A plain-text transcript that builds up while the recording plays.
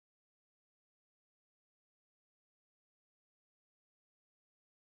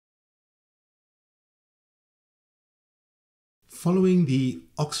Following the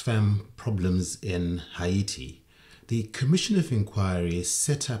Oxfam problems in Haiti, the Commission of Inquiry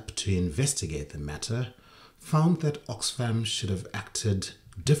set up to investigate the matter found that Oxfam should have acted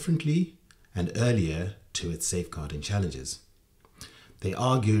differently and earlier to its safeguarding challenges. They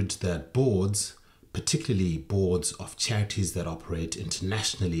argued that boards, particularly boards of charities that operate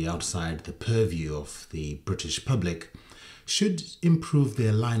internationally outside the purview of the British public, should improve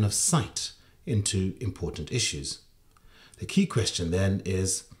their line of sight into important issues. The key question then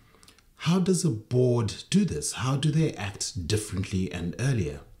is, how does a board do this? How do they act differently and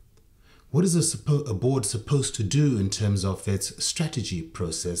earlier? What is a board supposed to do in terms of its strategy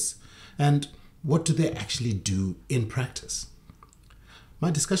process, and what do they actually do in practice?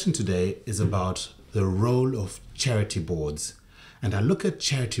 My discussion today is about the role of charity boards, and I look at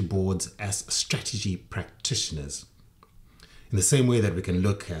charity boards as strategy practitioners. In the same way that we can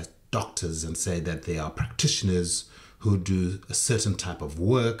look at doctors and say that they are practitioners who do a certain type of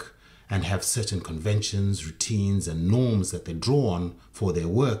work and have certain conventions, routines, and norms that they draw on for their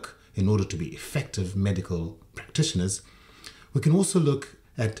work in order to be effective medical practitioners, we can also look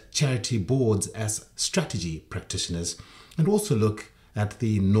at charity boards as strategy practitioners and also look at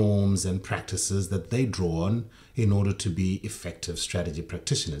the norms and practices that they draw on in order to be effective strategy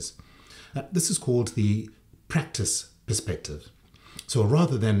practitioners. This is called the practice perspective. So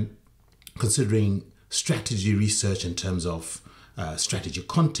rather than considering strategy research in terms of strategy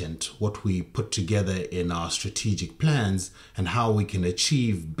content, what we put together in our strategic plans and how we can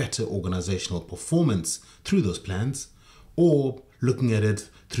achieve better organizational performance through those plans, or looking at it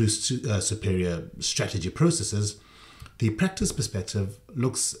through superior strategy processes, the practice perspective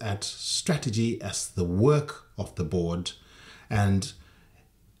looks at strategy as the work of the board and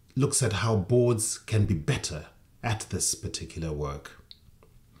looks at how boards can be better at this particular work.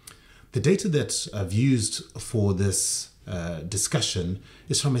 The data that I've used for this discussion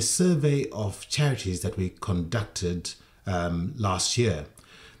is from a survey of charities that we conducted last year.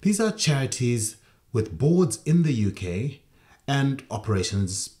 These are charities with boards in the UK and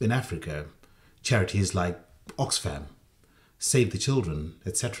operations in Africa. Charities like Oxfam, Save the Children,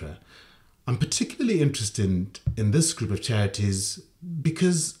 etc. I'm particularly interested in this group of charities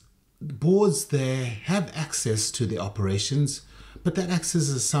because boards there have access to the operations, but that access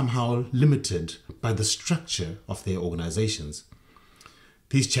is somehow limited by the structure of their organizations.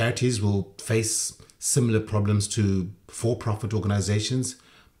 These charities will face similar problems to for-profit organizations,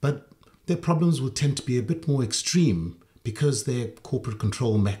 but their problems will tend to be a bit more extreme because their corporate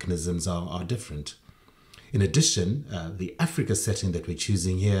control mechanisms are different. In addition, the Africa setting that we're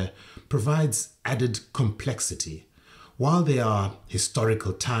choosing here provides added complexity. While there are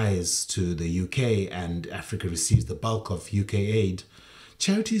historical ties to the UK and Africa receives the bulk of UK aid,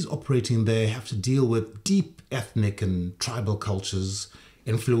 charities operating there have to deal with deep ethnic and tribal cultures,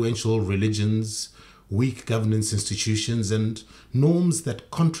 influential religions, weak governance institutions, and norms that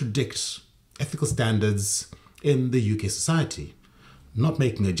contradict ethical standards in the UK society. Not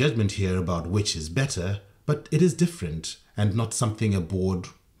making a judgment here about which is better, but it is different and not something a board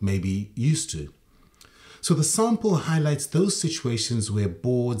may be used to. So the sample highlights those situations where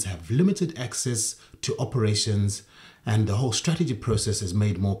boards have limited access to operations and the whole strategy process is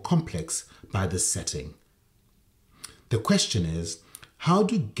made more complex by this setting. The question is, how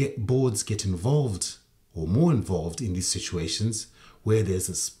do boards get involved or more involved in these situations where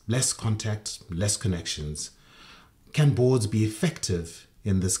there's less contact, less connections? Can boards be effective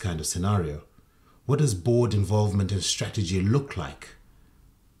in this kind of scenario? What does board involvement and strategy look like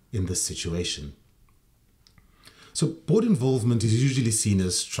in this situation? So board involvement is usually seen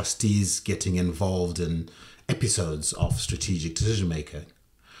as trustees getting involved in episodes of strategic decision making.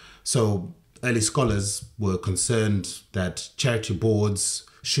 So early scholars were concerned that charity boards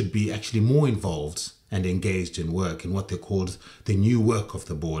should be actually more involved and engaged in work, in what they called the new work of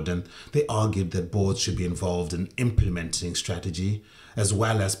the board. And they argued that boards should be involved in implementing strategy as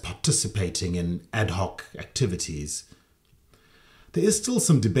well as participating in ad hoc activities. There is still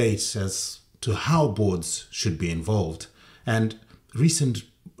some debate as to how boards should be involved, and recent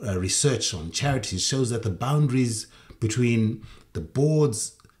research on charities shows that the boundaries between the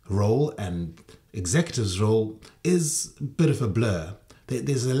board's role and executive's role is a bit of a blur.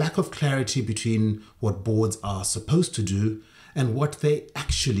 There's a lack of clarity between what boards are supposed to do and what they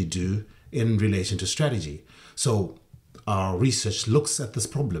actually do in relation to strategy. So our research looks at this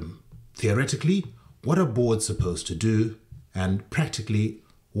problem. Theoretically, what are boards supposed to do, and practically,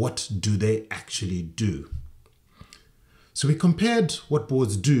 what do they actually do? So we compared what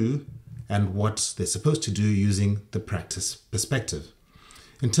boards do and what they're supposed to do using the practice perspective.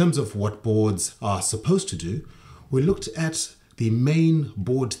 In terms of what boards are supposed to do, we looked at the main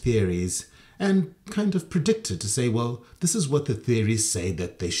board theories and kind of predicted to say, well, this is what the theories say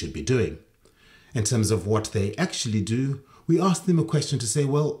that they should be doing. In terms of what they actually do, we asked them a question to say,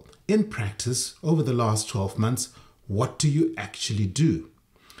 well, in practice, over the last 12 months, what do you actually do?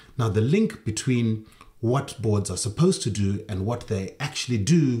 Now, the link between what boards are supposed to do and what they actually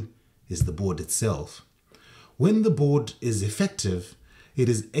do is the board itself. When the board is effective, it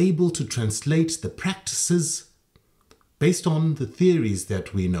is able to translate the practices based on the theories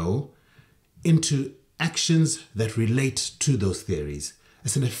that we know into actions that relate to those theories.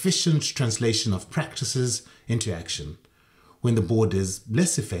 It's an efficient translation of practices into action. When the board is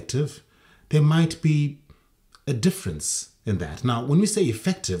less effective, there might be a difference in that. Now, when we say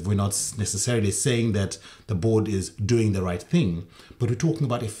effective, we're not necessarily saying that the board is doing the right thing, but we're talking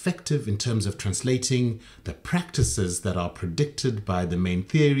about effective in terms of translating the practices that are predicted by the main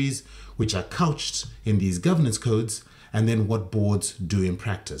theories, which are couched in these governance codes, and then what boards do in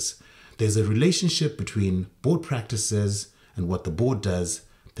practice. There's a relationship between board practices and what the board does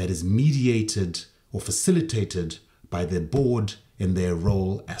that is mediated or facilitated by the board in their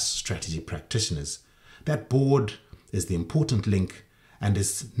role as strategy practitioners. That board is the important link, and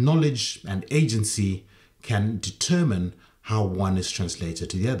its knowledge and agency can determine how one is translated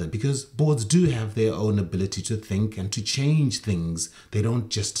to the other, because boards do have their own ability to think and to change things. They don't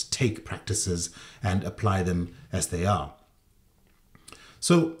just take practices and apply them as they are.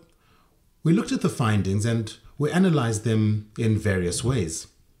 So we looked at the findings and we analyzed them in various ways.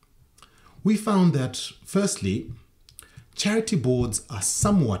 We found that, firstly, charity boards are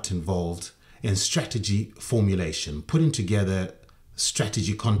somewhat involved in strategy formulation, putting together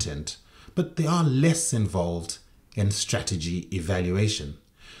strategy content, but they are less involved in strategy evaluation.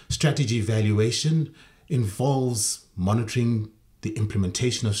 Strategy evaluation involves monitoring the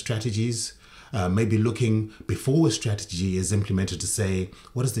implementation of strategies, maybe looking before a strategy is implemented to say,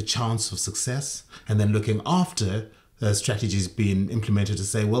 what is the chance of success? And then looking after the strategy is being implemented to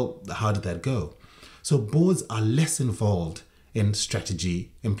say, well, how did that go? So boards are less involved in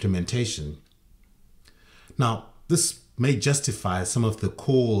strategy implementation. Now, this may justify some of the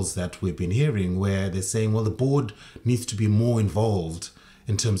calls that we've been hearing where they're saying, well, the board needs to be more involved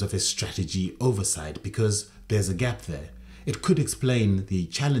in terms of its strategy oversight because there's a gap there. It could explain the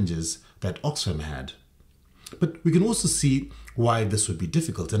challenges that Oxfam had. But we can also see why this would be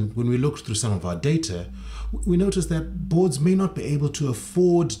difficult. And when we looked through some of our data, we noticed that boards may not be able to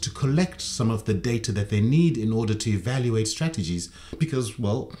afford to collect some of the data that they need in order to evaluate strategies because,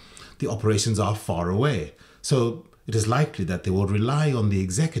 well, the operations are far away. So it is likely that they will rely on the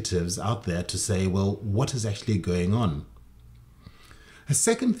executives out there to say, well, what is actually going on? A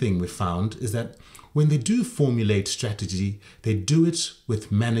second thing we found is that when they do formulate strategy, they do it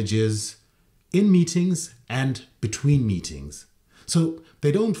with managers in meetings and between meetings. So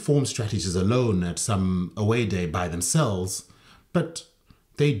they don't form strategies alone at some away day by themselves, but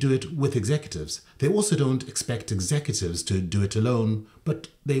they do it with executives. They also don't expect executives to do it alone, but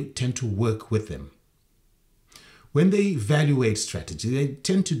they tend to work with them. When they evaluate strategy, they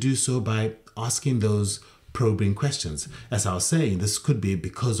tend to do so by asking those probing questions. As I was saying, this could be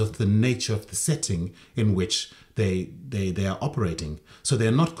because of the nature of the setting in which they are operating. So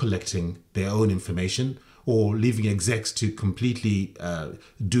they're not collecting their own information or leaving execs to completely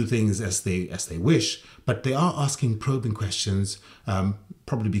do things as they wish, but they are asking probing questions,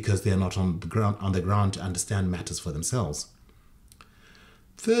 probably because they are not on the ground to understand matters for themselves.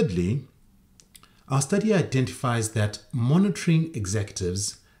 Thirdly, our study identifies that monitoring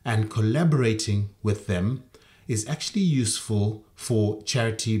executives and collaborating with them is actually useful for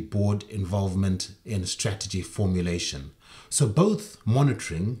charity board involvement in strategy formulation. So both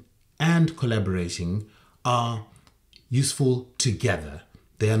monitoring and collaborating are useful together.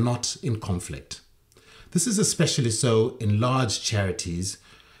 They are not in conflict. This is especially so in large charities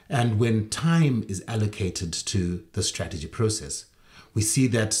and when time is allocated to the strategy process. We see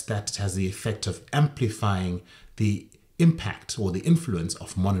that that has the effect of amplifying the impact or the influence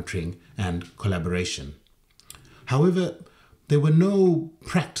of monitoring and collaboration. However, there were no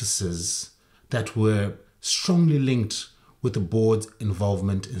practices that were strongly linked with the board's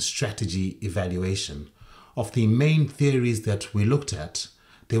involvement in strategy evaluation. Of the main theories that we looked at,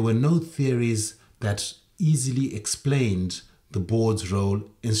 there were no theories that easily explained the board's role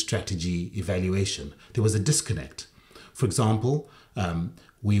in strategy evaluation. There was a disconnect. For example,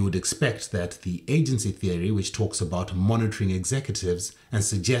 we would expect that the agency theory, which talks about monitoring executives and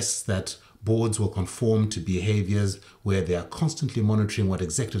suggests that boards will conform to behaviors where they are constantly monitoring what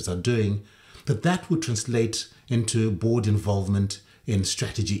executives are doing, that would translate into board involvement in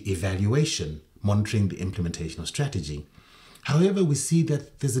strategy evaluation, monitoring the implementation of strategy. However, we see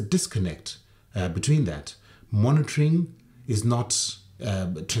that there's a disconnect between that. Monitoring is not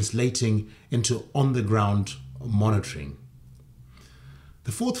translating into on-the-ground monitoring.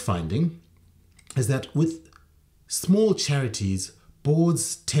 The fourth finding is that with small charities,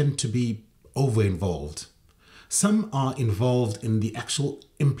 boards tend to be over-involved. Some are involved in the actual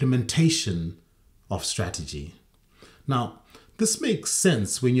implementation of strategy. Now, this makes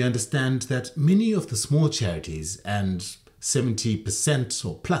sense when you understand that many of the small charities, and 70%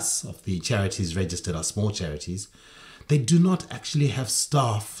 or plus of the charities registered are small charities, they do not actually have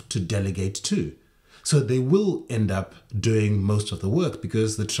staff to delegate to. So they will end up doing most of the work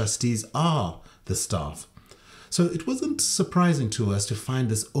because the trustees are the staff. So it wasn't surprising to us to find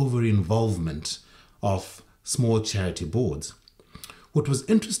this over-involvement of small charity boards. What was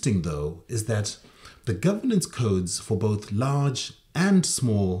interesting, though, is that the governance codes for both large and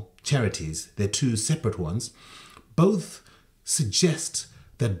small charities, they're two separate ones, both suggest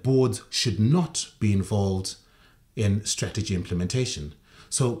that boards should not be involved in strategy implementation.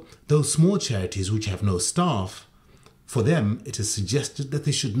 So those small charities which have no staff, for them it is suggested that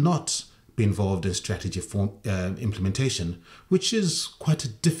they should not be involved in strategy implementation, which is quite a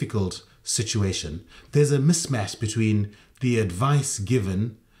difficult situation. There's a mismatch between the advice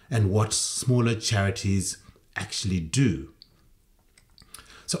given and what smaller charities actually do.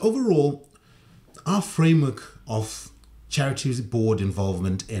 So overall, our framework of charities board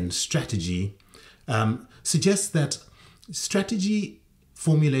involvement in strategy suggests that strategy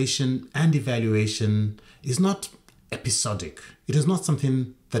formulation and evaluation is not episodic. It is not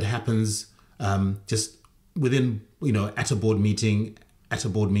something that happens just within, at a board meeting,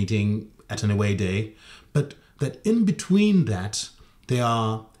 at an away day, but that in between that, there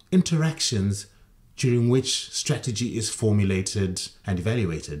are interactions during which strategy is formulated and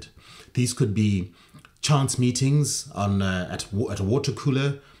evaluated. These could be chance meetings at a water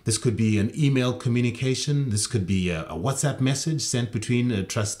cooler. This could be an email communication. This could be a WhatsApp message sent between a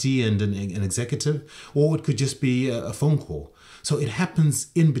trustee and an executive, or it could just be a phone call. So it happens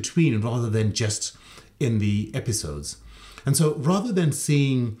in between rather than just in the episodes. And so rather than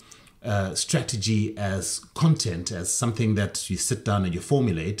seeing strategy as content, as something that you sit down and you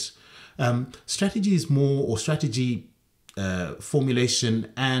formulate, strategy is more, or strategy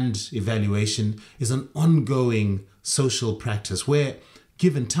formulation and evaluation is an ongoing social practice where,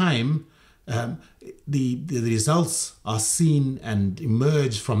 given time, the results are seen and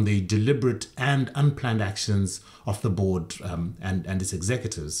emerge from the deliberate and unplanned actions of the board and its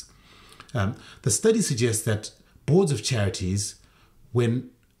executives. The study suggests that boards of charities, when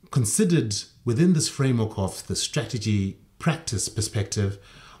considered within this framework of the strategy practice perspective,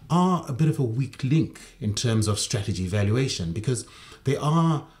 are a bit of a weak link in terms of strategy evaluation, because there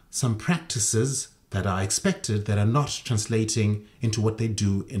are some practices that are expected that are not translating into what they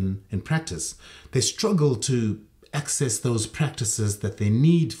do in practice. They struggle to access those practices that they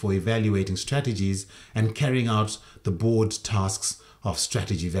need for evaluating strategies and carrying out the board tasks of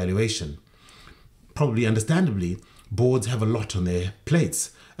strategy evaluation. Probably understandably, boards have a lot on their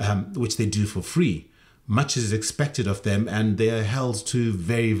plates, which they do for free. Much is expected of them, and they are held to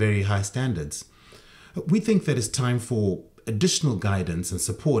very, very high standards. We think that it's time for additional guidance and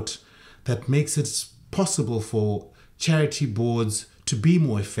support that makes it possible for charity boards to be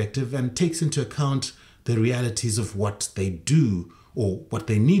more effective and takes into account the realities of what they do or what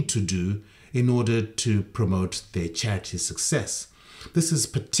they need to do in order to promote their charity's success. This is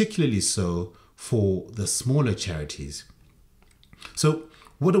particularly so for the smaller charities. So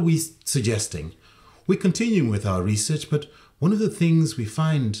what are we suggesting? We're continuing with our research, but one of the things we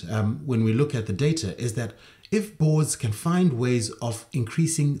find when we look at the data is that if boards can find ways of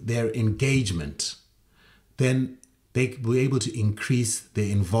increasing their engagement, then they will be able to increase their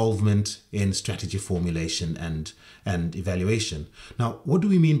involvement in strategy formulation and evaluation. Now, what do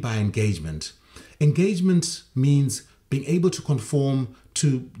we mean by engagement? Engagement means being able to conform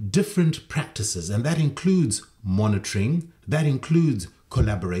to different practices, and that includes monitoring, that includes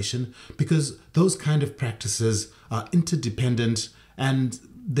collaboration, because those kind of practices are interdependent and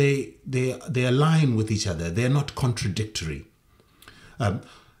they align with each other. They're not contradictory.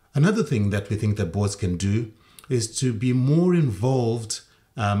 Another thing that we think that boards can do is to be more involved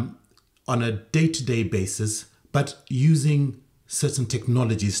on a day-to-day basis, but using certain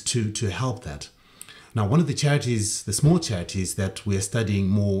technologies to help that. Now, one of the charities, the small charities that we're studying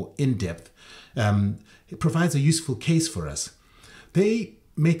more in depth, it provides a useful case for us. They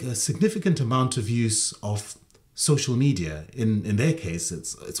make a significant amount of use of social media. In their case,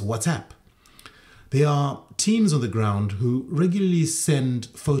 it's WhatsApp. There are teams on the ground who regularly send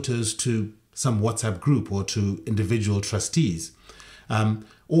photos to some WhatsApp group or to individual trustees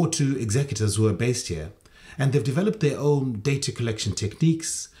or to executives who are based here. And they've developed their own data collection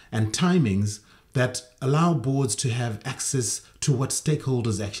techniques and timings that allow boards to have access to what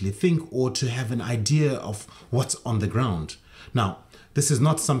stakeholders actually think or to have an idea of what's on the ground. Now, this is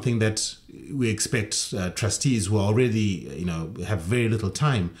not something that we expect trustees who already, have very little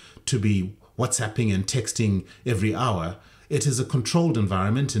time to be WhatsApping and texting every hour. It is a controlled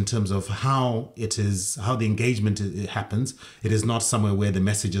environment in terms of how the engagement happens. It is not somewhere where the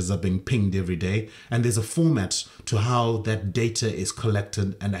messages are being pinged every day. And there's a format to how that data is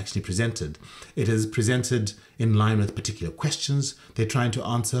collected and actually presented. It is presented in line with particular questions they're trying to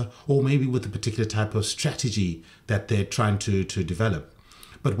answer, or maybe with a particular type of strategy that they're trying to develop.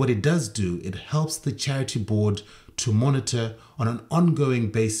 But what it does do, it helps the charity board to monitor on an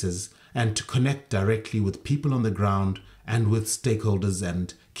ongoing basis and to connect directly with people on the ground and with stakeholders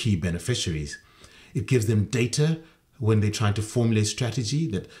and key beneficiaries. It gives them data when they're trying to formulate strategy,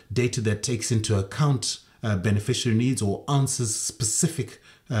 that data that takes into account beneficiary needs or answers specific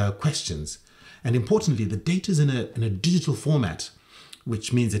questions. And importantly, the data is in a digital format,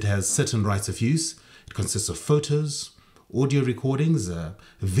 which means it has certain rights of use. It consists of photos, audio recordings,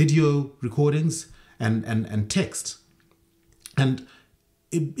 video recordings, and text. And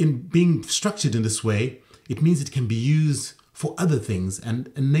in being structured in this way, it means it can be used for other things and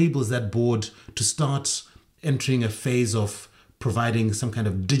enables that board to start entering a phase of providing some kind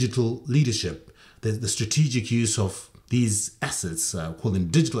of digital leadership, the strategic use of these assets, call them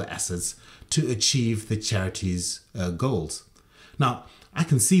digital assets, to achieve the charity's goals. Now, I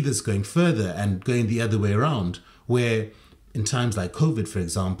can see this going further and going the other way around, where in times like COVID, for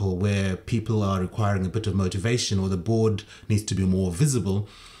example, where people are requiring a bit of motivation or the board needs to be more visible,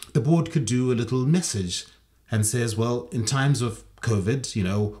 the board could do a little message and says, well, in times of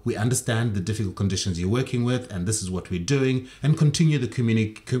COVID, we understand the difficult conditions you're working with, and this is what we're doing, and continue the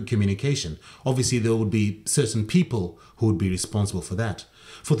communication. Obviously, there would be certain people who would be responsible for that.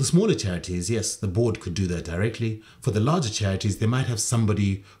 For the smaller charities, yes, the board could do that directly. For the larger charities, they might have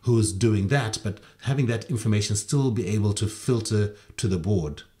somebody who's doing that, but having that information still be able to filter to the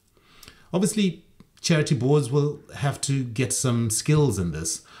board. Obviously, charity boards will have to get some skills in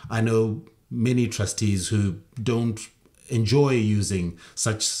this. I know many trustees who don't enjoy using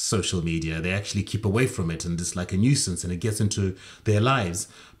such social media. They actually keep away from it, and it's like a nuisance and it gets into their lives.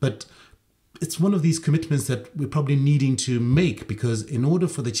 But it's one of these commitments that we're probably needing to make, because in order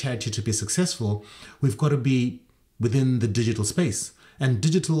for the charity to be successful, we've got to be within the digital space. And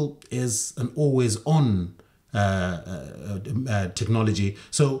digital is an always-on technology.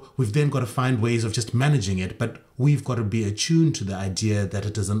 So we've then got to find ways of just managing it, but we've got to be attuned to the idea that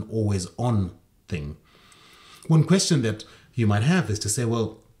it is an always-on thing. One question that you might have is to say,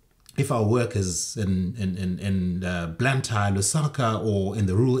 well, if our work is in Blantyre, Lusaka, or in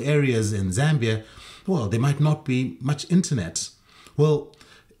the rural areas in Zambia, well, there might not be much internet. Well,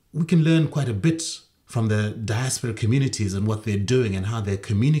 we can learn quite a bit from the diaspora communities and what they're doing and how they're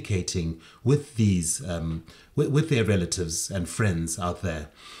communicating with these, with their relatives and friends out there.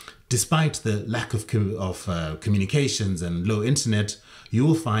 Despite the lack of communications and low internet, you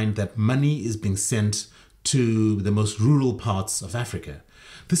will find that money is being sent to the most rural parts of Africa.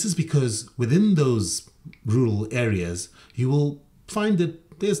 This is because within those rural areas, you will find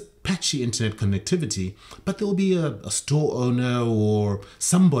that there's patchy internet connectivity, but there'll be a store owner or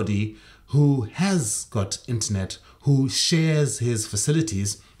somebody who has got internet, who shares his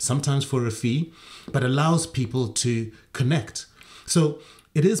facilities, sometimes for a fee, but allows people to connect. So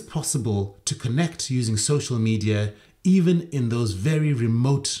it is possible to connect using social media even in those very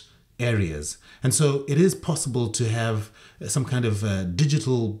remote areas. And so it is possible to have some kind of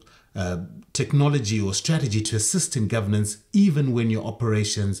digital technology or strategy to assist in governance even when your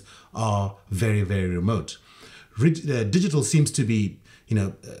operations are very, very remote. Digital seems to be,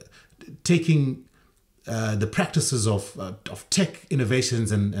 taking the practices of tech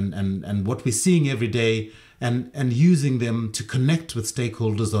innovations and what we're seeing every day and using them to connect with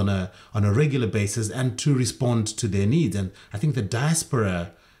stakeholders on a regular basis and to respond to their needs. And I think the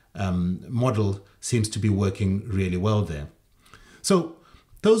diaspora model seems to be working really well there. So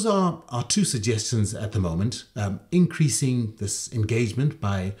those are our two suggestions at the moment. Increasing this engagement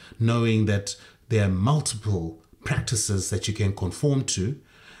by knowing that there are multiple practices that you can conform to,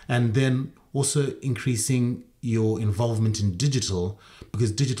 and then also increasing your involvement in digital,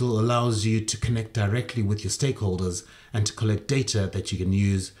 because digital allows you to connect directly with your stakeholders and to collect data that you can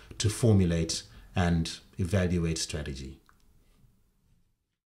use to formulate and evaluate strategy.